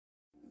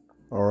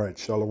All right,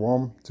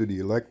 shalom to the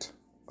elect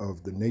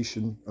of the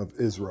nation of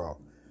Israel,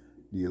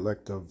 the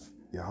elect of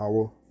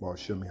Yahawah,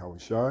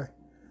 Yahawashi.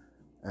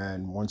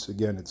 And once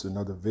again, it's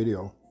another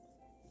video,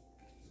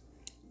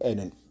 and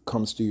it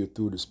comes to you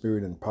through the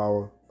spirit and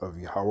power of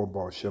Yahawah,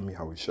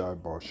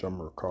 Yahawashi,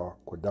 Rawchaa,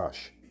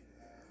 Qadash.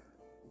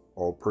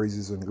 All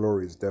praises and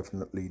glories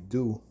definitely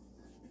due,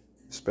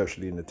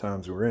 especially in the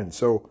times we're in.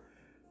 So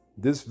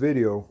this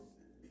video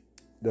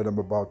that I'm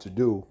about to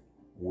do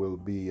will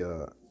be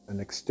an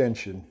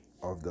extension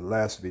of the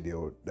last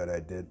video that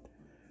I did.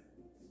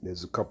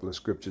 There's a couple of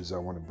scriptures I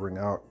want to bring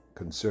out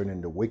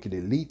concerning the wicked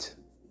elite.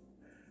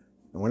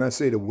 And when I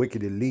say the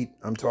wicked elite,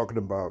 I'm talking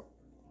about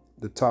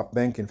the top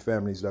banking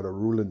families that are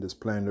ruling this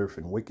planet Earth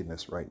in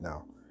wickedness right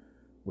now,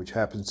 which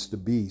happens to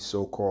be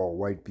so-called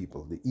white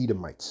people, the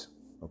Edomites,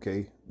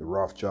 okay? The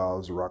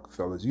Rawchaas, the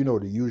Rockefellers, you know,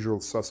 the usual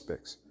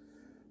suspects.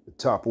 The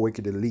top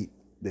wicked elite,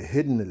 the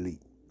hidden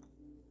elite,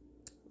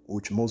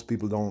 which most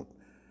people don't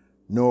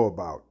know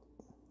about.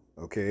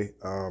 Okay,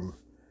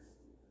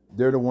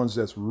 they're the ones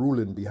that's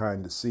ruling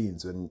behind the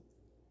scenes, and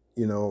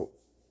you know,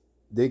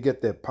 they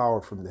get their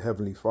power from the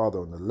Heavenly Father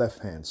on the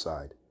left-hand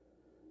side.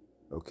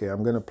 Okay,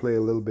 I'm gonna play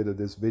a little bit of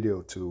this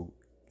video to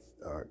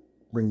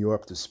bring you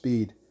up to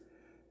speed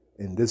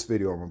in this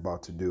video I'm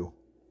about to do.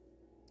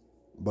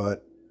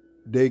 But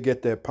they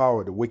get their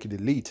power, the wicked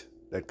elite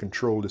that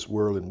control this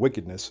world in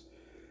wickedness.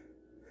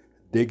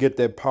 They get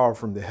their power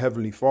from the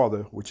Heavenly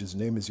Father, which his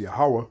name is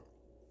Yahawah,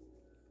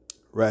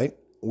 right?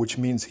 Which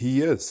means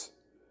he is.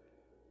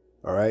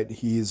 All right.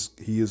 He is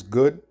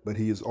good, but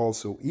he is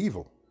also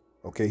evil.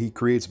 Okay. He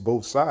creates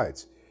both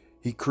sides.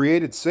 He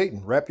created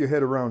Satan. Wrap your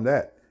head around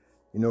that.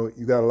 You know,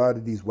 you got a lot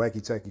of these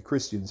wacky-tacky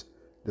Christians.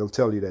 They'll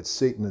tell you that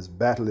Satan is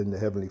battling the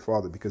Heavenly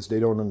Father because they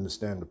don't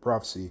understand the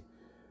prophecy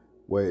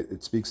where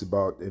it speaks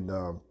about in,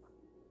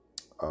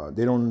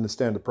 they don't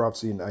understand the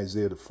prophecy in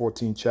Isaiah, the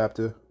 14th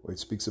chapter, where it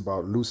speaks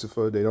about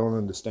Lucifer. They don't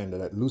understand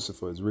that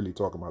Lucifer is really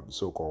talking about the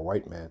so-called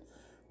white man,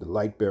 the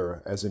light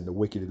bearer, as in the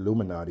wicked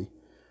Illuminati.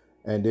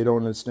 And they don't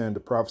understand the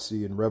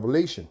prophecy in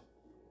Revelation,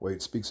 where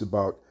it speaks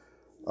about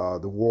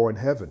the war in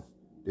heaven.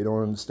 They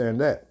don't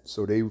understand that.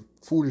 So they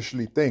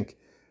foolishly think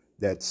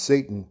that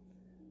Satan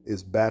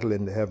is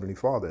battling the Heavenly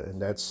Father,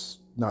 and that's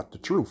not the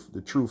truth.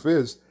 The truth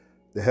is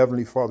the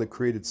Heavenly Father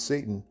created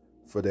Satan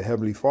for the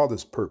Heavenly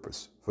Father's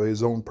purpose, for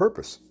his own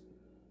purpose.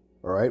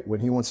 All right? When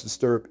he wants to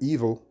stir up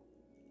evil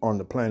on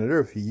the planet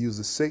Earth, he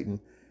uses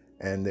Satan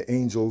and the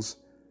angels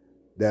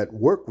that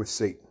work with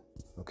Satan,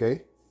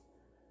 okay?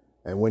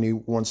 And when he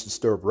wants to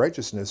stir up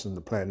righteousness on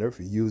the planet Earth,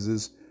 he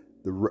uses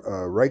the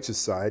righteous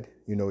side,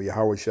 you know,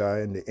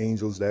 Yahawashi, and the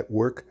angels that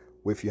work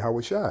with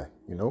Yahawashi.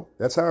 You know,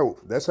 that's how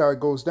it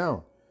goes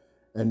down.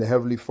 And the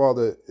Heavenly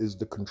Father is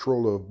the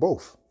controller of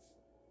both.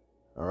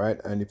 All right.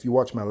 And if you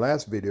watch my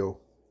last video,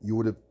 you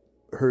would have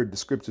heard the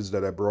scriptures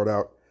that I brought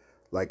out,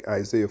 like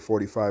Isaiah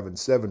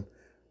 45:7,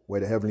 where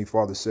the Heavenly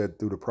Father said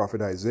through the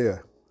prophet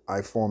Isaiah,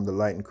 I form the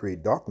light and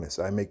create darkness.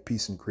 I make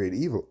peace and create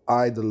evil.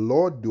 I, the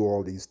Lord, do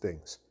all these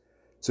things.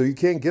 So you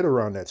can't get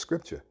around that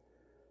scripture.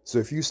 So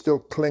if you're still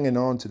clinging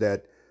on to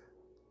that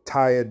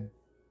tired,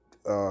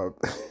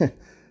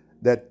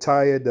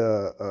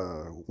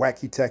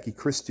 wacky-tacky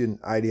Christian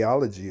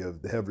ideology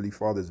of the Heavenly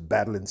Father's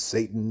battling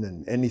Satan,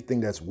 and anything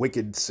that's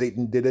wicked,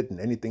 Satan did it, and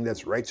anything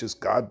that's righteous,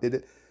 God did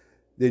it,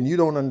 then you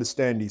don't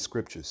understand these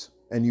scriptures.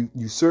 And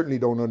you certainly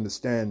don't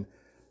understand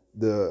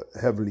the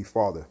Heavenly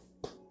Father.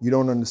 You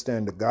don't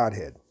understand the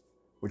Godhead,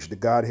 which the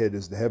Godhead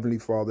is the Heavenly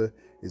Father,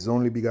 his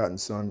only begotten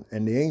Son,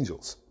 and the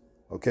angels.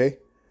 Okay?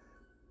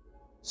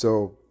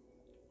 So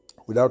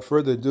without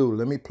further ado,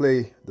 let me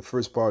play the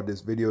first part of this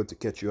video to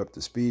catch you up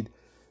to speed.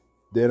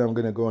 Then I'm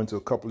going to go into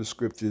a couple of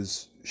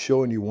scriptures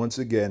showing you once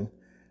again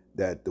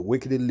that the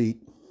wicked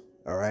elite,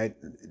 all right,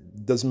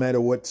 it doesn't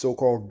matter what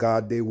so-called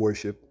God they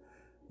worship.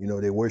 You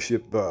know, they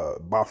worship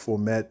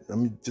Baphomet. Let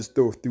me just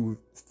throw a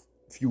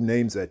few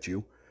names at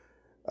you.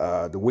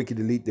 The wicked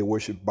elite, they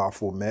worship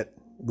Baphomet.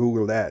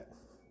 Google that.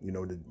 You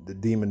know, the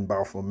demon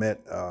Baphomet.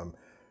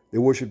 They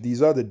worship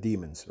these other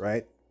demons,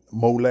 right?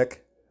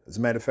 Molech. As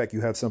a matter of fact,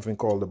 you have something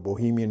called the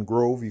Bohemian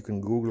Grove. You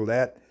can Google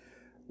that.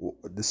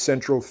 The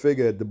central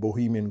figure at the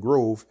Bohemian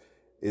Grove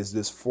is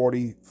this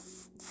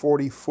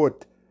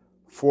 40-foot,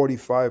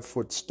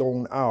 45-foot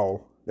stone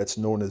owl that's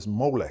known as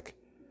Molech.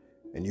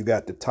 And you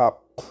got the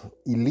top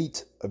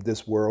elite of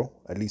this world,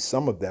 at least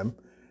some of them,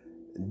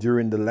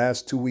 during the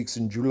last 2 weeks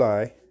in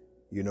July.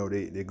 You know,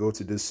 they go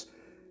to this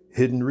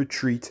hidden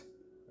retreat,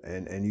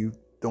 and you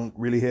don't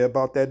really hear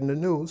about that in the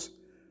news,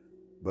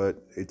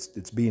 but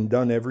it's being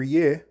done every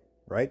year,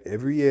 right?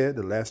 Every year,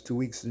 the last 2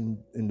 weeks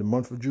in the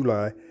month of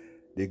July,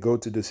 they go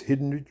to this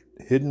hidden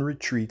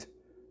retreat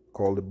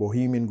called the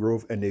Bohemian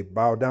Grove, and they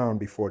bow down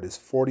before this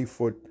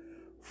 40-foot,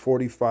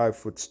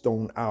 45-foot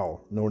stone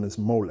owl known as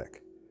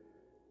Molech,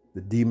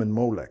 the demon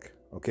Molech,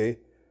 okay?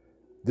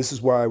 This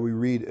is why we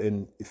read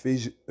in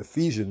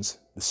Ephesians,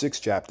 the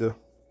 6th chapter.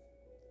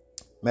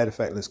 Matter of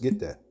fact, let's get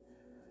that.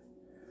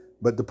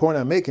 But the point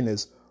I'm making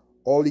is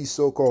all these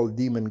so-called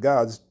demon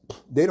gods,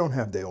 they don't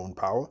have their own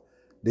power.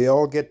 They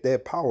all get their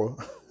power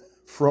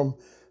from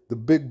the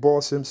big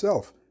boss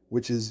himself,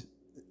 which is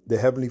the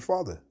Heavenly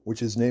Father, which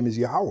his name is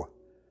Yahawah,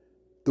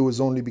 through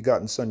his only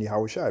begotten son,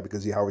 Yahawashi,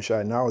 because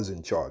Yahawashi now is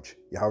in charge.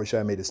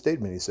 Yahawashi made a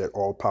statement. He said,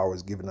 all power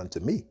is given unto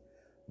me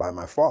by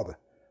my Father.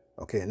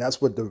 Okay, and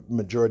that's what the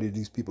majority of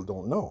these people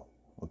don't know.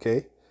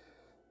 Okay,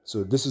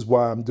 so this is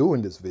why I'm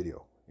doing this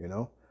video, you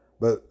know.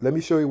 But let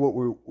me show you what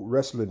we're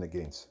wrestling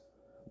against.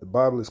 The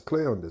Bible is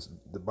clear on this.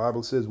 The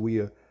Bible says we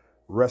are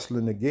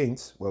wrestling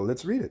against, well,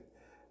 let's read it.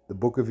 The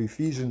book of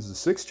Ephesians,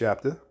 the 6th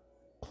chapter,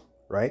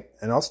 right?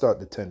 And I'll start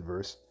the 10th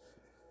verse.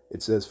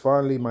 It says,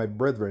 finally, my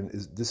brethren,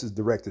 this is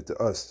directed to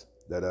us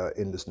that are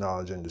in this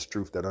knowledge and this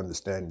truth, that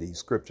understand these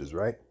scriptures,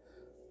 right?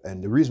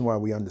 And the reason why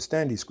we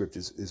understand these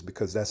scriptures is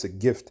because that's a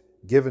gift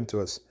given to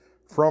us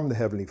from the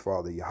Heavenly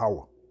Father,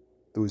 Yahawah,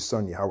 through his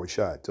son,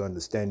 Yahawashi, to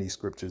understand these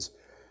scriptures,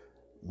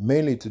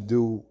 mainly to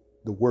do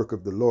the work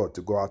of the Lord,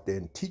 to go out there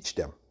and teach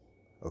them.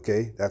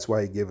 Okay, that's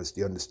why he gave us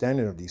the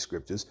understanding of these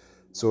scriptures.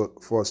 So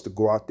for us to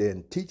go out there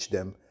and teach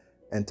them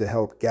and to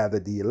help gather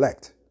the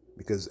elect.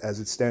 Because as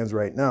it stands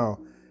right now,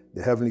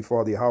 the Heavenly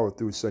Father, Yahawah,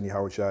 through his son,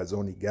 Yahawashi, is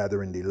only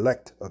gathering the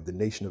elect of the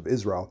nation of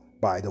Israel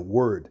by the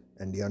word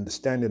and the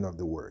understanding of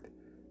the word.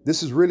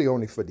 This is really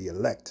only for the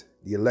elect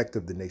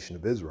of the nation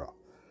of Israel.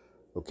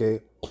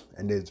 Okay,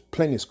 and there's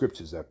plenty of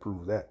scriptures that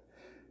prove that.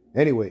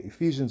 Anyway,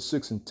 Ephesians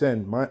 6 and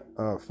 10,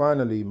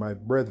 finally, my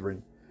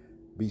brethren,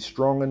 be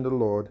strong in the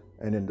Lord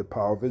and in the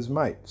power of his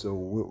might.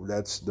 So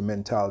that's the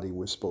mentality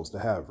we're supposed to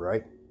have,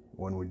 right?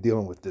 When we're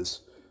dealing with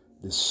this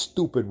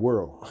stupid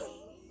world,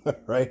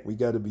 right? We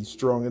got to be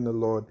strong in the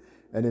Lord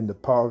and in the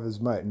power of his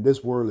might. And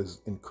this world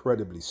is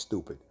incredibly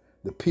stupid.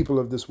 The people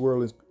of this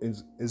world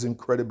is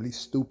incredibly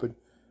stupid.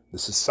 The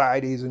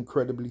society is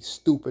incredibly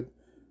stupid.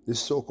 This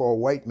so-called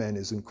white man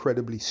is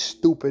incredibly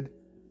stupid.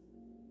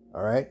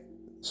 All right?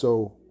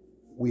 So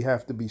we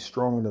have to be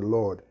strong in the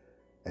Lord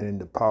and in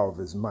the power of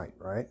his might,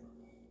 right?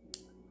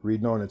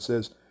 Reading on, it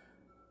says,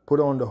 put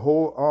on the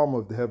whole armor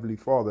of the Heavenly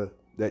Father,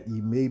 that ye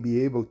may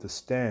be able to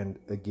stand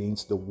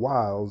against the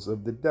wiles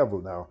of the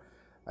devil. Now,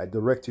 I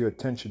direct your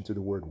attention to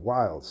the word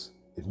wiles.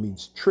 It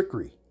means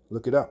trickery.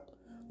 Look it up.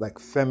 Like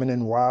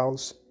feminine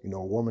wiles. You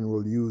know, a woman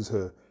will use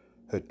her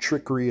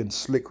trickery and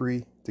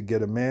slickery to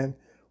get a man.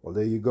 Well,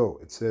 there you go.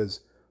 It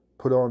says,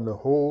 put on the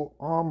whole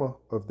armor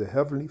of the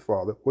Heavenly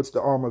Father. What's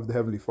the armor of the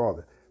Heavenly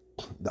Father?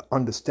 The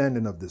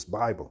understanding of this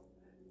Bible,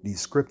 these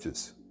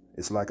scriptures.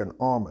 It's like an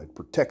armor. It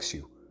protects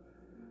you.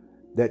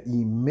 That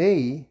ye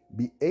may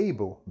be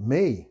able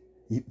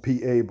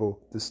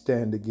to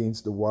stand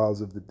against the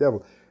wiles of the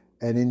devil.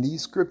 And in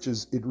these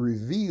scriptures, it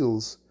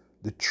reveals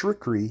the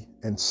trickery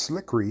and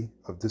slickery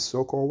of this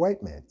so-called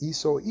white man,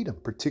 Esau, Edom,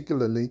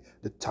 particularly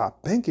the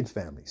top banking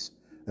families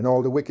and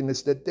all the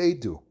wickedness that they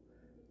do.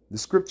 The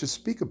scriptures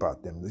speak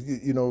about them.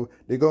 You know,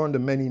 they go under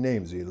many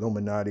names, the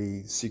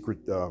Illuminati, Secret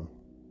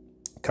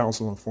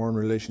Council on Foreign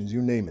Relations,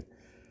 you name it.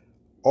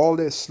 All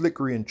their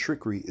slickery and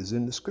trickery is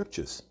in the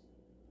scriptures.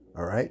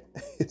 All right?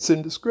 It's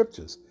in the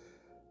scriptures.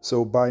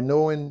 So by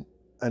knowing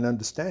and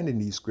understanding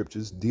these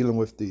scriptures, dealing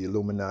with the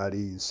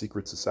Illuminati,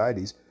 secret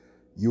societies,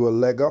 you will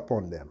leg up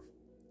on them.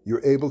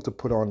 You're able to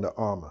put on the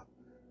armor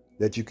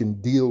that you can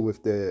deal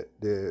with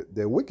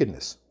their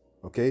wickedness.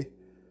 Okay?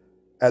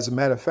 As a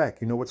matter of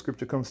fact, you know what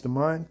scripture comes to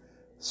mind?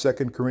 2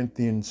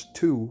 Corinthians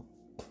 2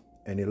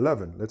 and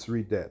 11. Let's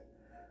read that.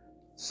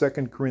 2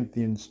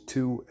 Corinthians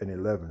 2 and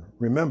 11.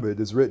 Remember, it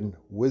is written,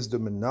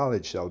 wisdom and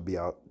knowledge shall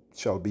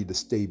be the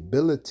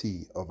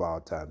stability of our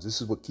times.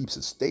 This is what keeps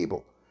us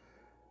stable,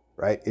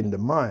 right? In the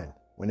mind.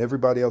 When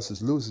everybody else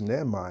is losing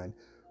their mind,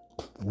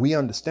 we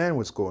understand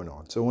what's going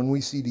on. So when we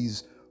see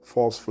these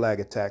false flag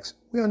attacks,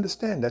 we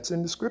understand that's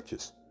in the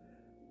scriptures.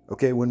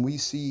 Okay, when we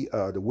see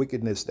the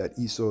wickedness that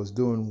Esau is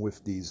doing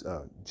with these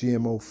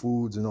GMO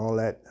foods and all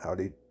that, how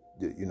they,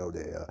 you know,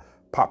 their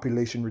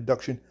population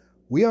reduction,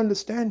 we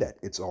understand that.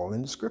 It's all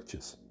in the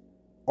scriptures.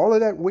 All of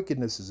that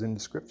wickedness is in the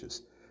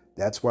scriptures.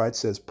 That's why it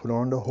says, put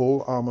on the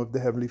whole armor of the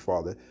Heavenly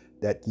Father,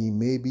 that ye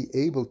may be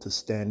able to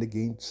stand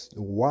against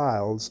the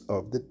wiles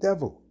of the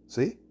devil.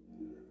 See?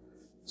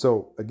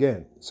 So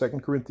again, 2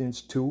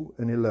 Corinthians 2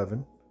 and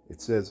 11, it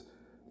says,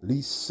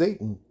 lest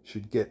Satan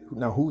should get...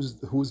 Now, who's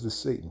the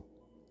Satan?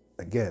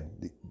 Again,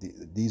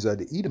 these are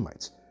the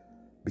Edomites,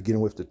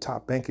 beginning with the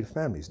top banking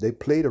families. They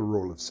play the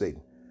role of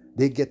Satan.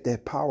 They get their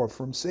power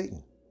from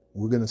Satan.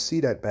 We're going to see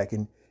that back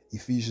in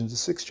Ephesians,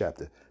 the 6th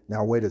chapter.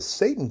 Now, where does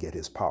Satan get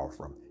his power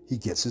from? He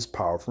gets his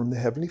power from the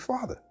Heavenly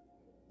Father.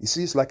 You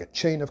see, it's like a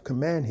chain of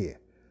command here.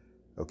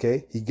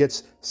 Okay?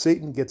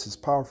 Satan gets his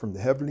power from the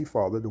Heavenly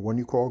Father, the one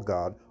you call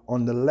God,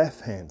 on the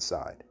left-hand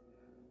side.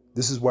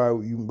 This is why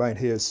you might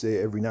hear us say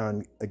every now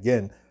and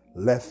again,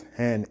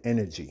 left-hand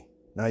energy.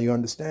 Now you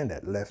understand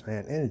that,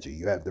 left-hand energy.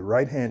 You have the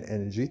right-hand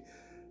energy.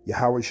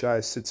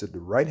 Yahawashi sits at the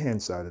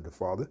right-hand side of the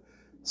Father.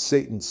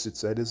 Satan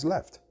sits at his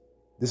left.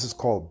 This is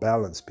called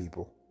balance,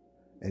 people.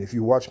 And if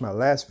you watch my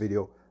last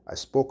video, I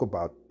spoke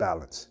about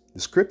balance. The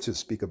scriptures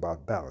speak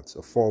about balance.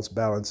 A false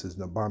balance is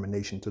an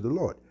abomination to the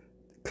Lord.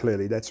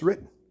 Clearly, that's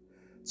written.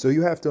 So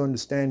you have to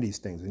understand these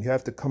things, and you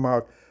have to come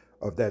out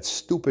of that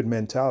stupid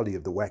mentality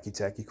of the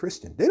wacky-tacky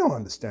Christian. They don't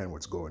understand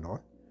what's going on.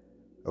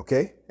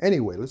 Okay?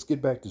 Anyway, let's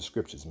get back to the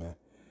scriptures, man.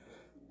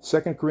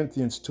 2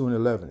 Corinthians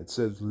 2:11, it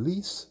says,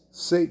 "Least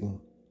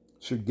Satan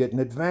should get an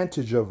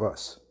advantage of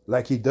us,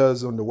 like he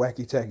does on the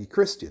wacky-tacky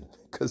Christian,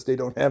 because they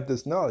don't have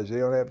this knowledge. They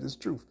don't have this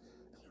truth,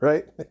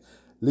 right?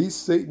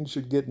 Least Satan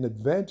should get an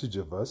advantage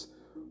of us,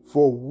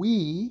 for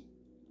we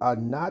are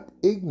not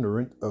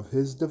ignorant of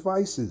his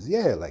devices."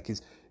 Yeah, like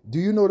his. Do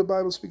you know the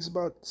Bible speaks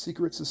about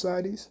secret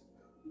societies?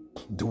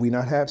 Do we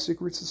not have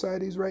secret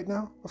societies right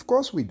now? Of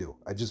course we do.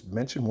 I just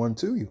mentioned one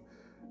to you,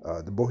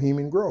 the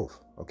Bohemian Grove,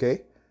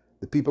 okay?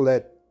 The people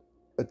that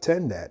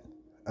attend that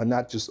are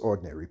not just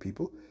ordinary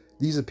people.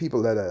 These are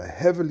people that are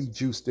heavily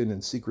juiced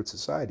in secret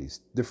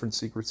societies, different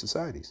secret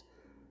societies,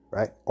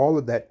 right? All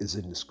of that is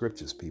in the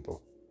scriptures,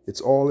 people.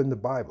 It's all in the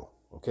Bible,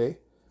 okay?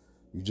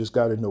 You just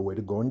got to know where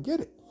to go and get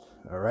it,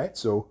 all right?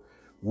 So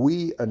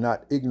we are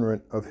not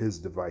ignorant of his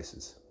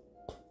devices.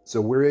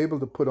 So we're able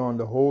to put on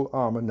the whole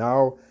armor.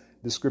 Now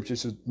the scripture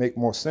should make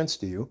more sense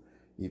to you.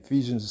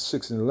 Ephesians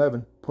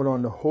 6:11, "Put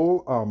on the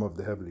whole armor of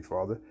the Heavenly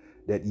Father,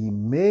 that ye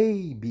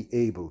may be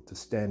able to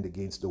stand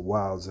against the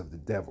wiles of the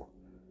devil."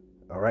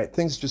 All right?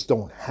 Things just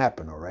don't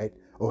happen, all right?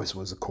 Oh, it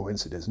was a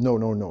coincidence. No,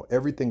 no, no.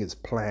 Everything is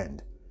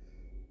planned,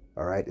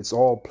 all right? It's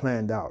all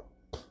planned out.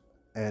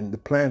 And the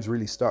plans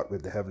really start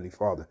with the Heavenly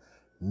Father.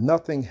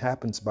 Nothing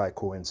happens by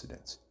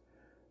coincidence,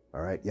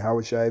 all right?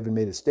 Yahawashi even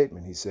made a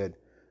statement. He said,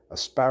 "A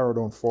sparrow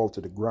don't fall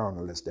to the ground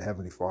unless the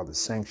Heavenly Father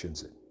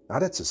sanctions it." Now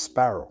that's a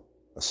sparrow,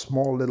 a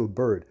small little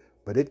bird,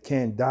 but it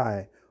can't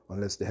die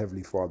unless the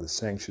Heavenly Father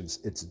sanctions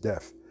its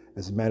death.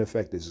 As a matter of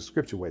fact, there's a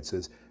scripture where it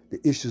says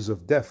the issues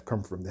of death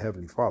come from the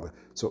Heavenly Father.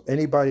 So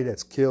anybody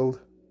that's killed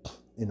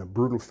in a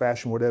brutal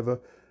fashion, whatever,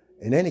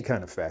 in any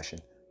kind of fashion,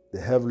 the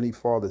Heavenly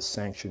Father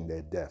sanctioned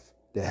their death.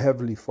 The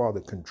Heavenly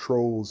Father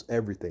controls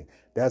everything.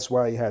 That's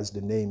why he has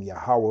the name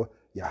Yahawah.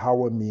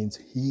 Yahawah means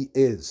he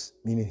is,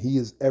 meaning he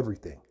is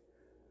everything.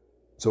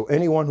 So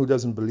anyone who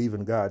doesn't believe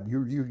in God,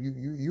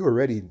 you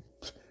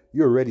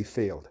already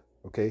failed.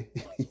 Okay,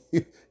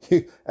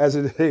 as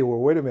in, hey, well,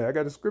 wait a minute, I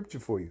got a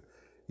scripture for you.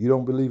 You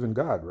don't believe in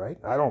God, right?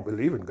 I don't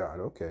believe in God.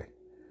 Okay,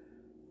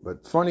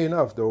 but funny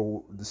enough,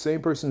 though, the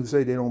same person who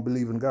say they don't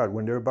believe in God,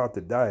 when they're about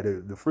to die,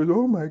 the first,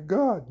 oh my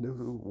God,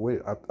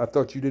 wait, I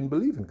thought you didn't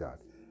believe in God.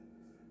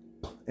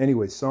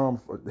 Anyway,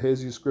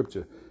 here's your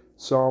scripture,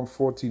 Psalm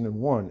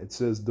 14:1. It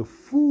says, "The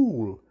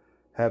fool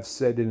have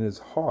said in his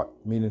heart,"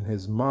 meaning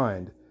his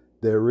mind,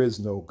 "there is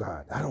no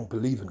God." I don't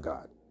believe in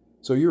God.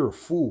 So you're a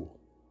fool,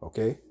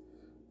 okay?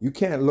 You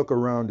can't look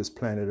around this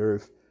planet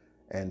Earth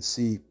and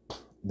see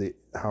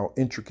how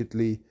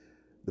intricately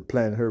the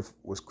planet Earth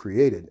was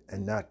created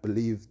and not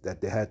believe that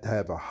they had to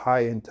have a high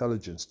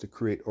intelligence to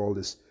create all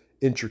this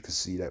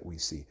intricacy that we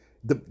see.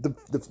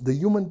 The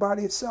human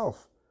body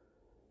itself,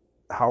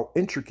 how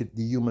intricate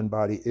the human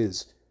body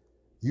is.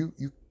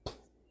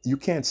 You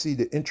can't see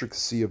the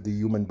intricacy of the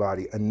human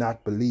body and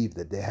not believe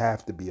that there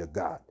have to be a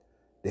God.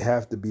 There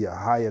have to be a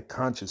higher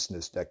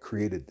consciousness that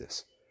created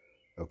this,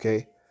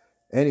 okay?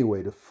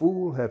 Anyway, "The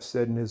fool have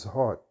said in his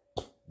heart,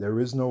 there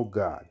is no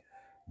God.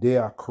 They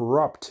are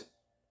corrupt,"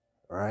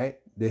 all right?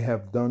 "They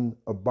have done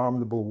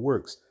abominable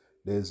works.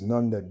 There is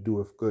none that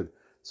doeth good."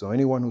 So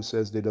anyone who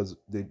says they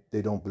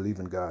don't believe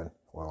in God,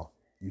 well,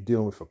 you're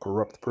dealing with a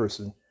corrupt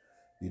person.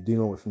 You're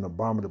dealing with an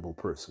abominable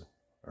person,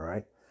 all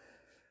right?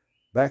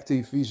 Back to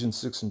Ephesians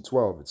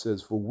 6:12, it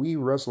says, "For we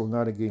wrestle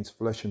not against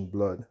flesh and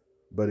blood,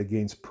 but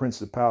against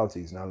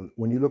principalities." Now,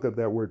 when you look at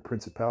that word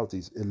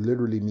principalities, it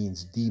literally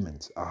means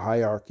demons, a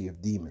hierarchy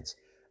of demons.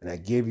 And I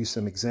gave you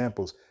some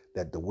examples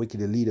that the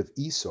wicked elite of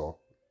Esau,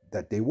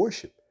 that they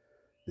worship.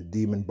 The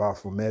demon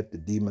Baphomet, the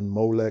demon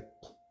Molech,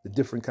 the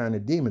different kind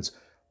of demons.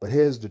 But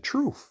here's the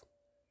truth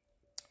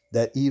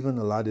that even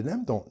a lot of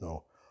them don't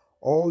know.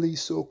 All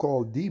these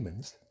so-called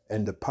demons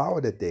and the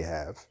power that they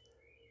have,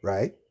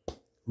 right,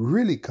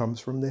 really comes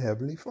from the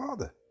Heavenly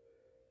Father.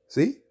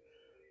 See?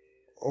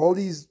 All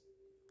these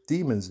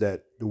demons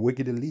that the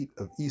wicked elite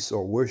of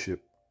Esau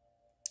worship,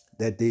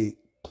 that they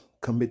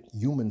commit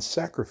human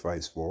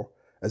sacrifice for.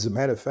 As a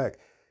matter of fact,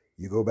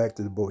 you go back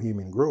to the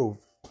Bohemian Grove,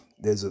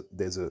 there's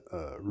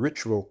a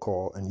ritual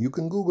called, and you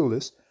can Google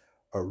this,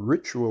 a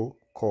ritual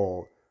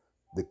called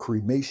the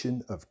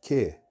cremation of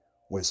care,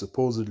 where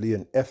supposedly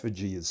an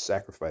effigy is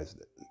sacrificed.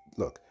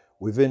 Look,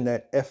 within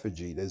that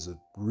effigy, there's a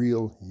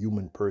real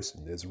human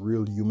person. There's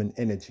real human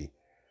energy.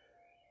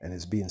 And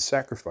it's being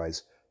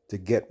sacrificed to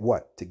get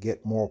what? To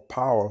get more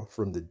power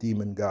from the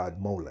demon god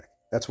Molech.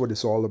 That's what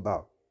it's all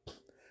about.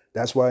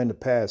 That's why in the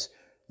past,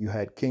 you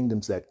had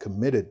kingdoms that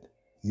committed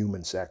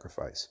human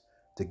sacrifice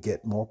to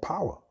get more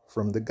power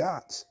from the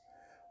gods.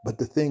 But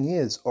the thing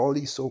is, all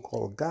these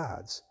so-called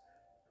gods,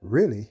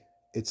 really,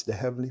 it's the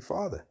Heavenly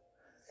Father.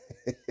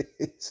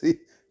 See,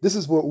 this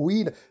is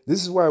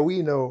why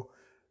we know,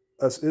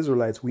 us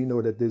Israelites, we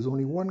know that there's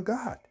only one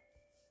God.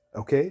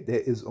 Okay? There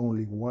is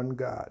only one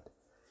God.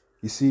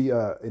 You see,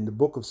 in the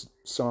book of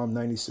Psalm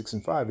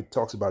 96:5, it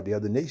talks about the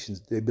other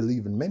nations. They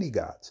believe in many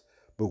gods.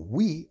 But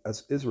we,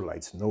 as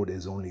Israelites, know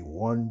there's only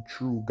one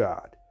true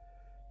God.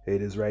 Here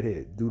it is right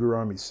here.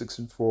 Deuteronomy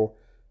 6:4.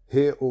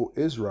 Hear, O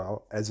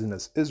Israel, as in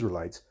us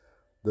Israelites,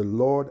 the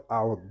Lord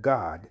our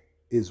God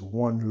is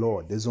one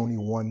Lord. There's only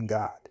one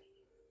God.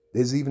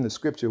 There's even a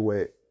scripture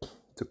where,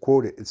 to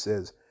quote it, it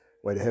says,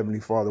 where the Heavenly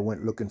Father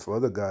went looking for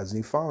other gods and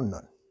he found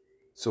none.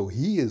 So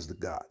he is the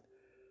God.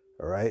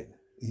 All right.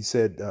 He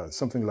said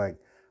something like,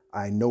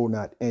 I know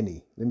not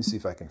any. Let me see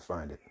if I can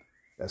find it.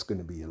 That's going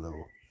to be a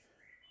little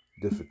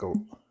difficult,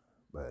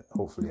 but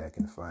hopefully I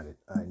can find it.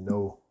 I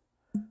know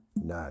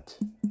not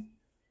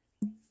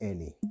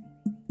any.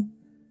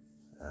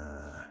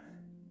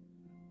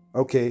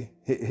 Okay.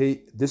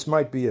 Hey, this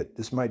might be it.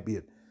 This might be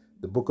it.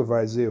 The book of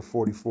Isaiah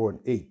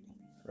 44:8.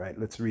 Right.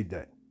 Let's read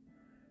that.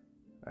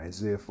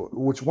 Isaiah 4,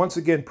 which once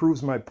again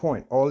proves my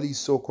point. All these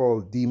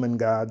so-called demon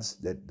gods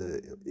that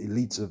the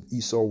elites of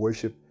Esau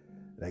worship,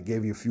 and I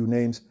gave you a few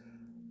names,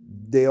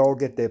 they all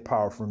get their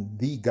power from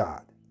the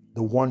God,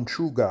 the one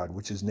true God,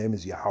 which his name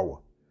is Yahawah.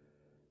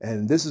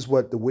 And this is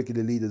what the wicked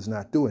elite is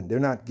not doing. They're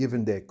not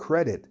giving their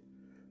credit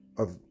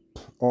of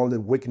all the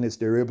wickedness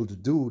they're able to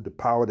do, the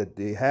power that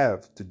they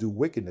have to do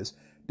wickedness.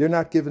 They're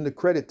not giving the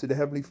credit to the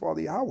Heavenly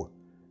Father Yahawah.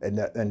 And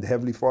the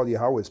Heavenly Father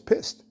Yahawah is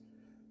pissed.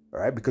 All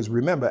right, because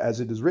remember,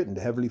 as it is written,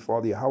 the Heavenly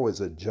Father Yahawah is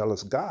a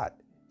jealous God.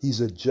 He's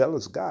a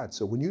jealous God.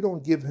 So when you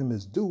don't give him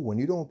his due, when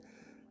you don't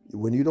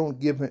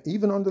give him,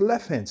 even on the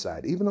left-hand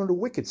side, even on the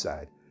wicked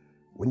side,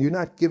 when you're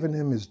not giving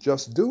him his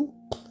just due,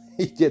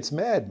 he gets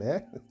mad,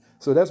 man.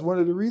 So that's one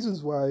of the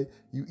reasons why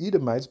you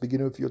Edomites,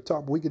 beginning with your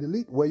top wicked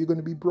elite, where you're going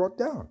to be brought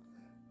down,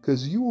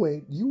 because you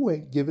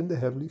ain't giving the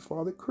Heavenly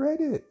Father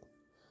credit.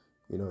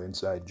 You know,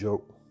 inside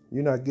joke.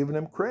 You're not giving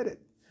him credit.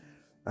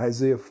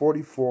 Isaiah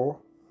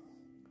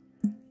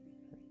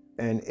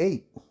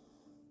 44:8.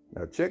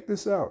 Now check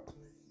this out.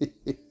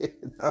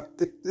 Now,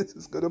 this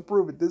is going to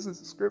prove it. This is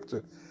the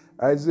scripture.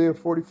 Isaiah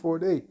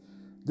 44:8.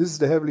 This is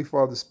the Heavenly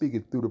Father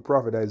speaking through the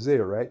prophet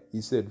Isaiah, right?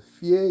 He said,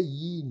 fear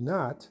ye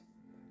not,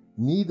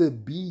 neither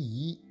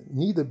be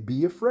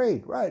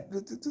afraid. Right?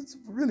 It's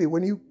really,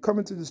 when you come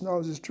into this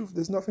knowledge of truth,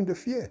 there's nothing to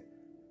fear.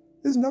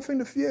 There's nothing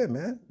to fear,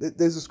 man.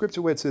 There's a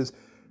scripture where it says,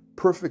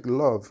 perfect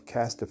love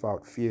casteth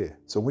out fear.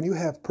 So when you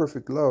have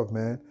perfect love,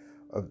 man,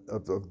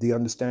 of the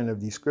understanding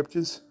of these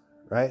scriptures,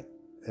 right?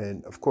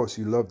 And of course,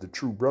 you love the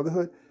true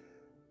brotherhood,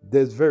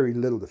 there's very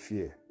little to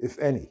fear, if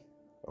any.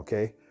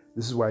 Okay?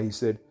 This is why he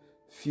said,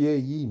 fear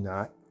ye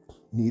not,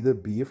 neither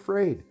be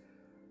afraid.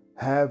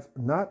 Have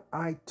not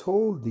I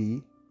told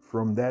thee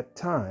from that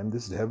time,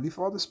 this is the Heavenly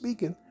Father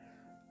speaking,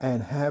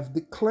 and have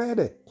declared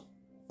it.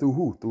 Through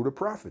who? Through the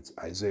prophets.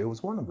 Isaiah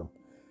was one of them.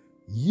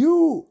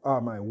 You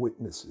are my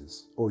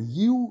witnesses, or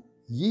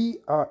ye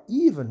are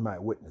even my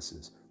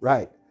witnesses.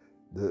 Right.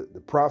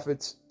 The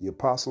prophets, the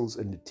apostles,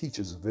 and the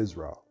teachers of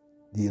Israel,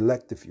 the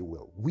elect, if you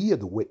will. We are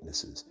the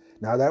witnesses.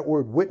 Now, that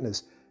word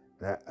witness,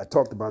 I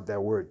talked about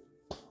that word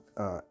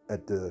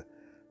at the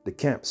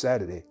camp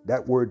Saturday.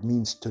 That word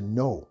means to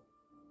know.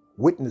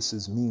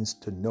 Witnesses means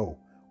to know.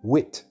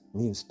 Wit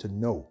means to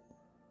know.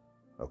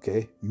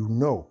 Okay? You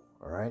know.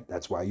 All right?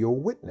 That's why you're a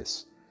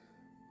witness.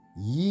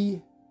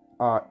 Ye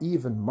are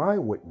even my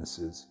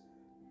witnesses.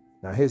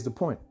 Now, here's the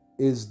point.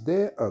 Is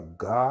there a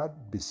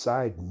God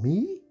beside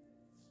me?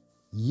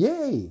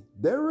 Yea,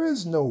 there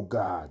is no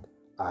God.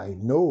 I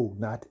know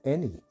not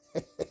any.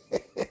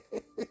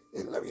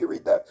 Let me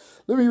read that.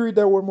 Let me read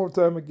that one more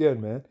time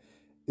again, man.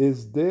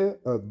 Is there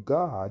a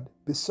God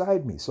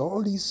beside me? So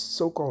all these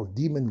so-called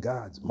demon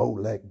gods,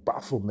 Molech,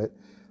 Baphomet,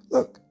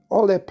 look,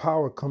 all that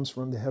power comes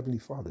from the Heavenly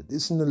Father.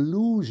 It's an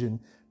illusion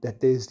that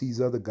there's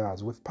these other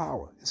gods with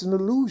power. It's an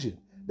illusion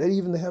that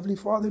even the Heavenly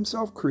Father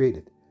himself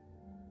created.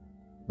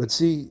 But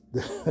see,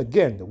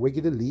 again, the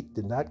wicked elite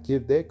did not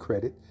give their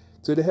credit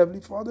to the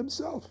Heavenly Father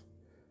himself.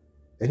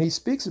 And he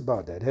speaks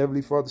about that.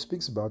 Heavenly Father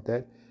speaks about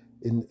that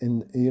in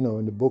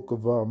the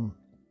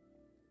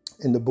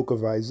book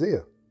of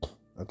Isaiah.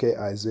 Okay,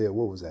 Isaiah,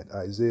 what was that?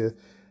 Isaiah,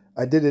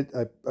 I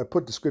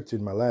put the scripture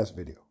in my last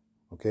video.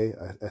 Okay,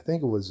 I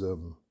think it was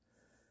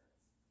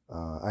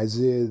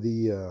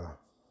Isaiah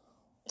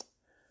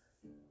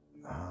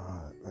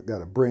I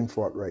got a brain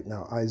fart right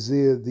now.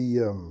 Isaiah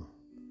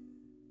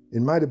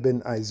it might have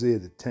been Isaiah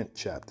the 10th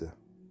chapter.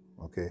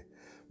 Okay,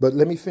 but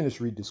let me finish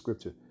read the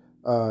scripture.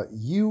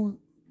 You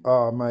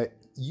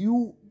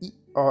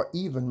are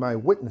even my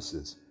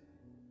witnesses.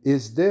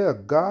 Is there a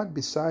God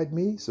beside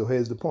me? So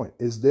here's the point.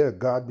 Is there a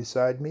God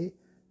beside me?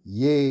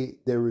 Yea,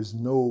 there is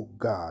no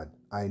God.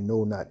 I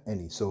know not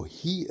any. So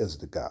he is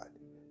the God.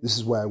 This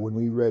is why when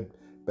we read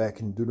back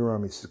in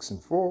Deuteronomy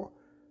 6:4,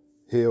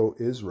 Hail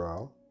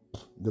Israel,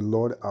 the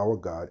Lord our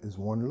God is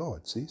one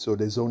Lord. See, so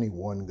there's only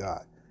one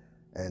God.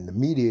 And the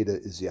mediator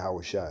is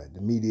Yahawashi,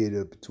 the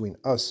mediator between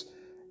us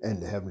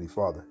and the Heavenly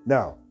Father.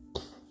 Now,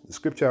 the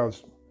scripture I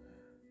was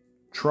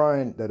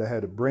trying, that I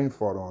had a brain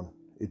fart on,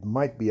 it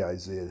might be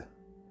Isaiah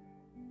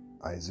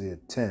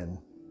 10,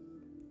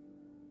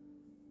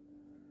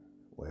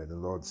 where the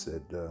Lord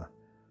said,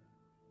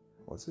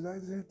 was it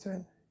Isaiah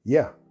 10?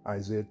 Yeah,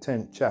 Isaiah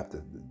 10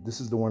 chapter. This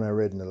is the one I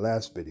read in the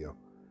last video.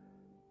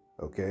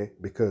 Okay,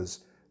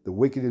 because the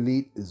wicked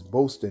elite is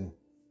boasting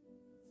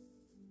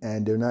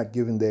and they're not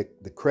given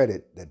the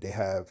credit that they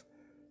have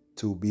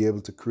to be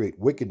able to create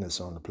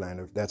wickedness on the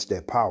planet. That's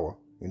their power.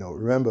 You know,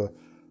 remember,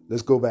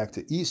 let's go back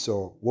to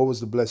Esau. What was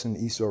the blessing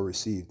Esau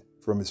received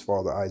from his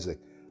father Isaac?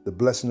 The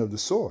blessing of the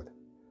sword.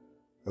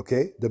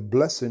 Okay, the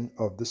blessing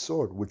of the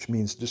sword, which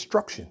means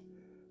destruction.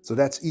 So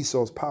that's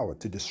Esau's power,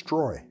 to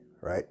destroy,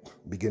 right?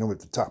 Beginning with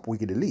the top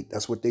wicked elite.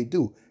 That's what they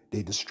do.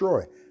 They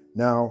destroy.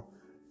 Now,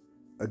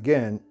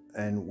 again,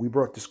 and we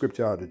brought the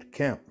scripture out of the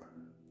camp,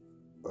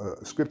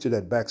 a scripture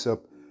that backs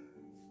up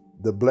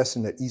the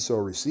blessing that Esau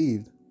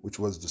received, which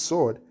was the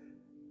sword,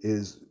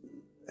 is,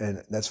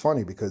 and that's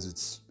funny because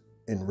it's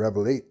in in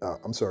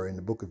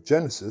the book of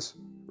Genesis,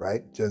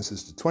 right?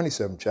 Genesis, the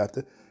 27th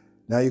chapter.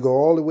 Now you go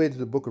all the way to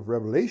the book of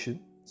Revelation.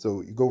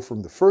 So you go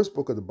from the first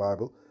book of the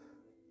Bible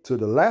to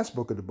the last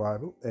book of the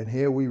Bible. And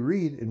here we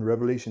read in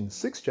Revelation, the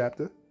 6th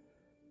chapter,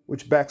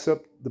 which backs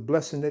up the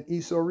blessing that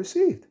Esau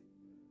received.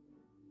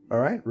 All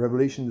right,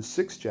 Revelation, the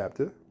 6th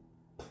chapter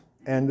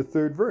and the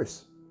 3rd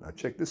verse. Now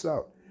check this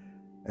out.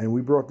 And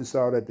we brought this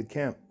out at the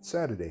camp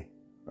Saturday.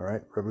 All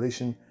right,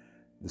 Revelation,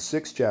 the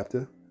 6th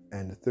chapter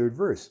and the 3rd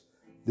verse.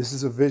 This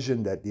is a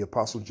vision that the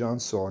Apostle John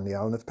saw on the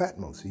island of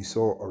Patmos. He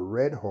saw a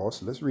red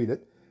horse. Let's read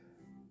it.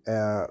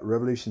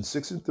 Revelation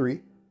 6 and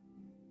 3.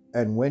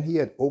 And when he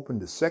had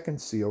opened the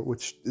second seal,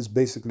 which is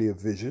basically a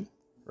vision,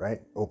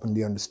 right? Opened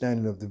the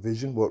understanding of the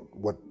vision,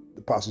 what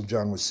the Apostle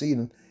John was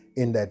seeing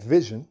in that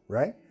vision,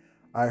 right?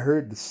 I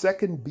heard the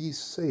second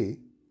beast say,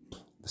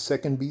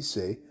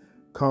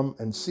 come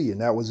and see. And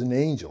that was an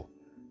angel.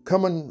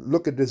 Come and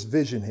look at this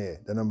vision here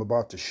that I'm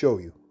about to show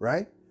you,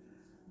 right?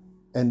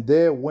 And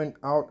there went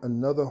out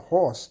another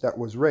horse that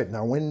was red.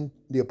 Now, when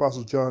the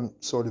Apostle John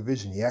saw the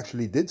vision, he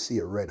actually did see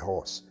a red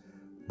horse,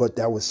 but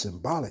that was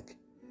symbolic.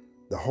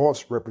 The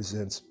horse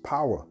represents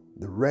power.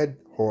 The red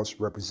horse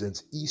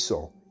represents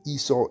Esau.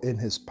 Esau in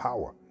his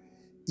power.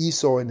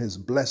 Esau in his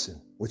blessing,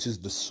 which is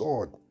the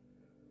sword.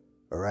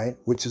 All right?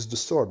 Which is the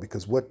sword,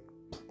 because when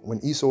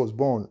Esau was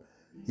born,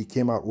 he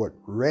came out what?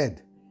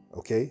 Red.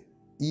 Okay?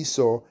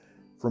 Esau,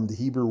 from the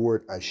Hebrew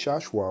word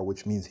Yahawah,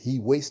 which means he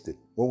wasted.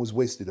 What was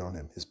wasted on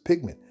him? His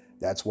pigment.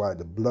 That's why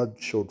the blood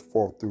showed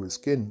forth through his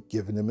skin,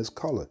 giving him his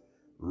color.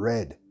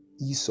 Red.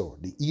 Esau,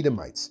 the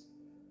Edomites.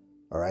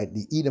 All right?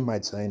 The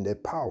Edomites are in their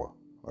power.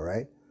 All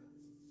right?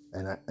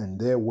 And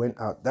there went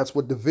out. That's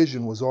what the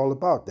vision was all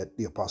about, that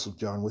the Apostle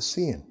John was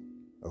seeing.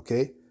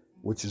 Okay?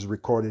 Which is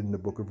recorded in the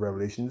book of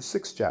Revelation, the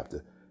 6th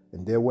chapter.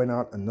 And there went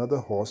out another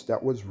horse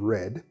that was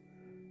red,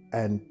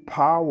 and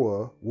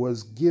power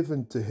was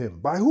given to him.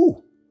 By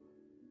who?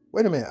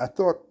 Wait a minute. I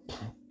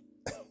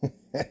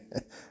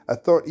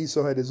thought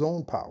Esau had his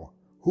own power.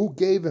 Who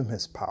gave him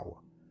his power?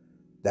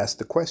 That's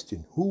the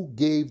question. Who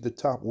gave the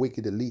top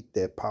wicked elite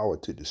their power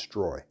to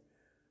destroy?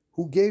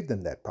 Who gave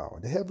them that power?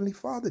 The Heavenly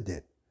Father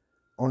did,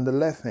 on the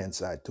left-hand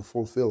side, to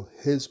fulfill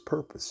his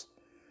purpose.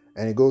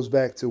 And it goes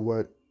back to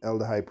what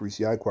Elder High Priest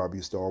Yahawah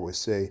used to always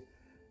say.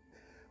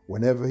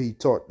 Whenever he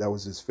taught, that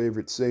was his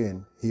favorite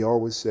saying, he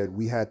always said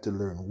we had to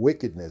learn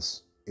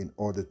wickedness in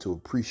order to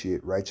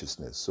appreciate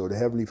righteousness. So the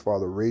Heavenly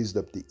Father raised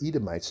up the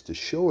Edomites to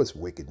show us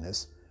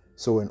wickedness,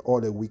 so in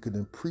order we could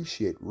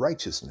appreciate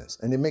righteousness.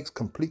 And it makes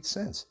complete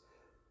sense.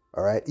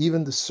 All right.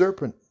 Even the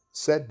serpent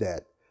said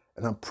that.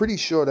 And I'm pretty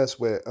sure that's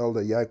where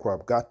Elder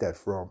Yahawah got that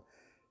from.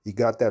 He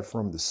got that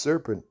from the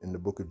serpent in the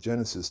book of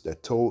Genesis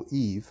that told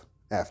Eve,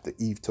 after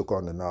Eve took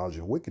on the knowledge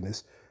of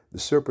wickedness, the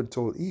serpent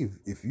told Eve,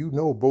 if you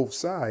know both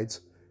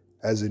sides,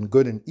 as in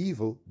good and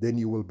evil, then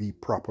you will be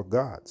proper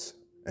gods.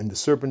 And the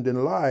serpent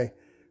didn't lie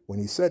when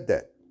he said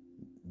that.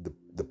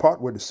 The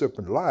part where the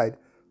serpent lied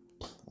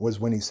was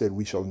when he said,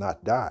 we shall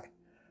not die.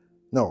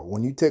 No,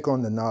 when you take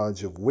on the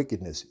knowledge of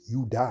wickedness,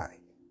 you die.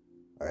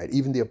 All right.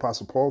 Even the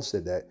Apostle Paul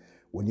said that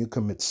when you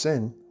commit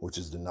sin, which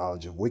is the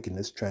knowledge of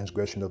wickedness,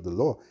 transgression of the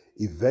law,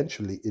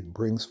 eventually it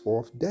brings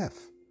forth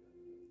death.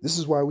 This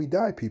is why we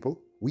die,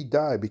 people. We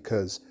die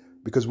because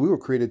we were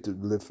created to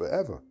live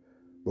forever.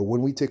 But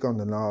when we take on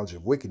the knowledge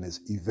of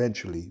wickedness,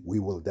 eventually we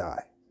will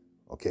die.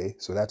 Okay?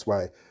 So that's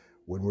why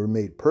when we're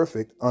made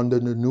perfect under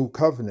the new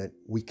covenant,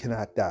 we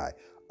cannot die.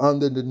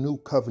 Under the new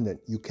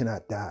covenant, you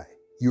cannot die.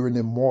 You're an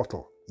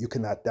immortal. You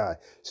cannot die.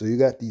 So you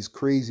got these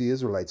crazy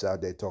Israelites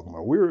out there talking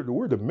about,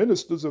 we're the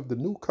ministers of the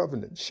new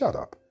covenant. Shut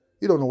up.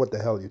 You don't know what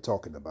the hell you're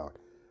talking about.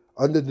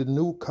 Under the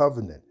new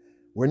covenant,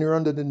 when you're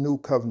under the new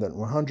covenant,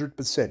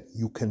 100%,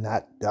 you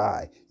cannot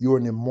die. You're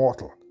an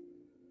immortal.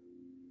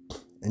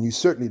 And you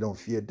certainly don't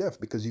fear death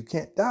because you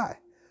can't die.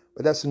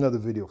 But that's another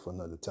video for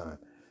another time.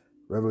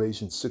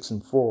 Revelation 6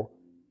 and 4.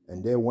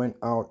 And there went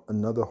out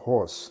another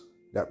horse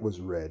that was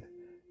red,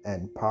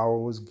 and power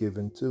was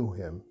given to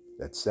him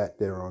that sat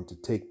thereon to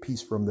take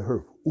peace from the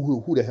earth.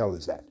 Who the hell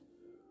is that?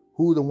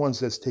 Who are the ones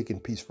that's taking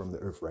peace from the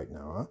earth right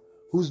now? Huh?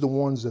 Who's the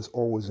ones that's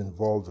always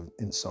involved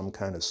in some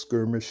kind of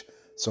skirmish,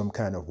 some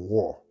kind of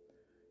war?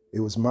 It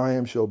was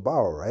Mayim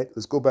Shalbauer, right?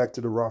 Let's go back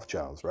to the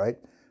Rothschilds, right?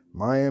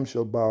 Mayim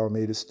Shalbauer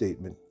made a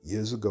statement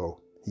years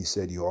ago. He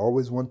said, you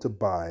always want to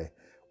buy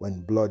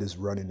when blood is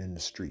running in the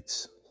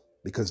streets,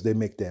 because they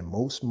make their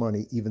most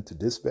money, even to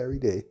this very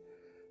day.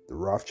 The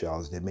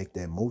Rothschilds, they make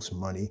their most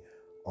money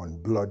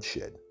on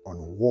bloodshed,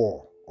 on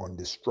war, on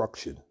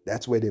destruction.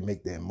 That's where they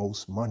make their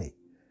most money.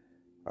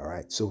 All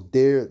right. So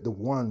they're the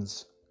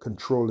ones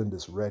controlling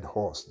this red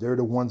horse. They're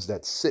the ones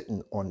that's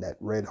sitting on that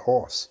red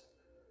horse.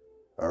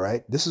 All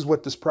right. This is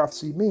what this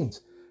prophecy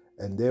means.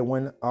 And there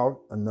went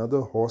out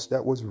another horse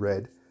that was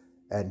red,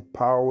 and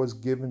power was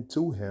given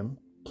to him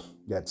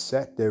that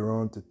sat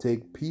thereon to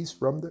take peace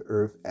from the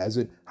earth.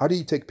 How do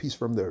you take peace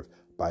from the earth?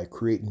 By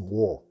creating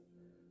war.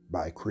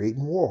 By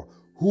creating war.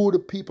 Who are the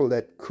people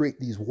that create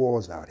these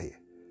wars out here?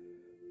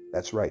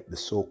 That's right, the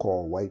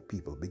so-called white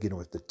people, beginning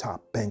with the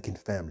top banking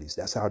families.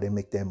 That's how they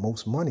make their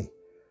most money.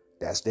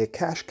 That's their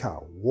cash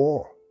cow,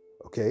 war,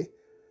 okay?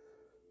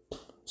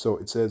 So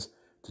it says,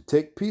 to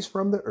take peace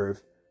from the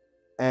earth,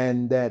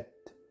 and that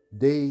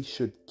they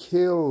should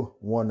kill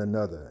one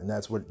another. And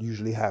that's what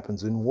usually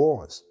happens in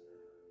wars,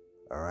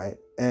 all right?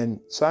 And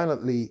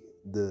silently,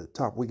 the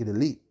top wicked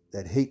elite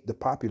that hate the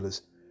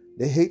populace,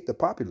 they hate the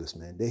populace,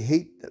 man. They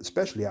hate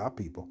especially our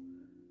people.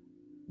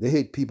 They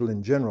hate people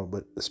in general,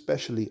 but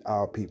especially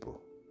our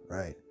people,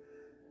 right?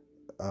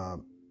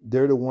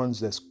 They're the ones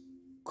that's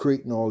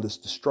creating all this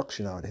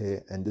destruction out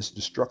here, and this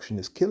destruction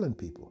is killing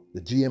people.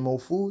 The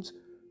GMO foods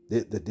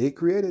that they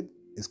created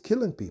is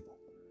killing people,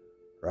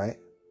 right?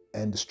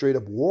 And the straight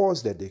up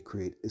wars that they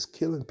create is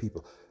killing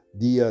people.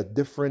 The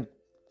different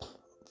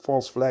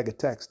false flag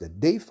attacks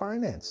that they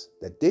finance,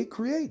 that they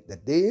create,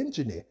 that they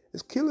engineer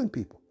is killing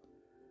people.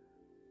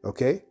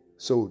 Okay?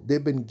 So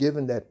they've been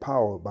given that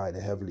power by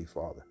the Heavenly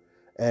Father.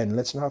 And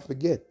let's not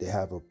forget, they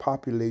have a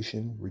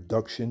population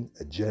reduction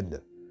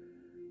agenda.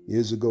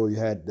 Years ago, you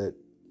had the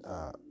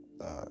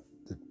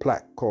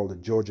plaque called the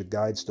Georgia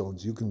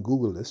Guidestones. You can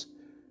Google this.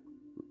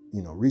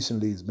 You know,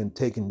 recently it's been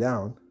taken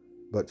down,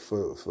 but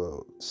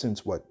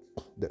since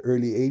the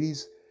early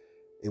 80s,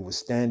 it was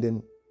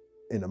standing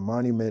in a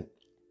monument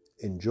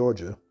in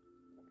Georgia,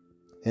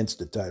 hence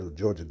the title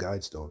Georgia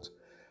Guidestones.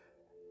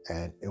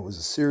 And it was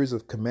a series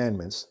of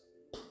commandments,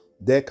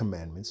 their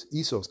commandments,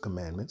 Esau's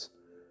commandments,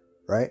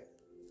 right?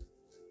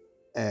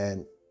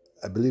 And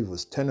I believe it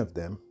was 10 of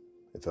them,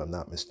 if I'm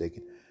not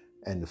mistaken.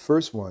 And the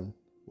first one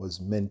was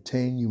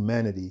maintain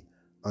humanity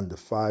under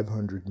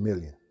 500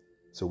 million.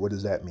 So what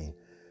does that mean?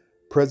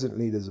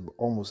 Presently, there's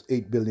almost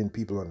 8 billion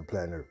people on the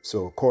planet Earth.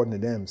 So according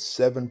to them,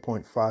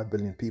 7.5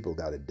 billion people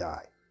got to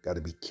die, got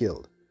to be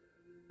killed.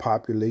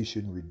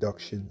 Population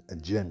reduction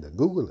agenda.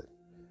 Google it.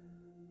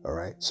 All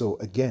right. So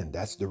again,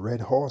 that's the red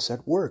horse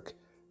at work.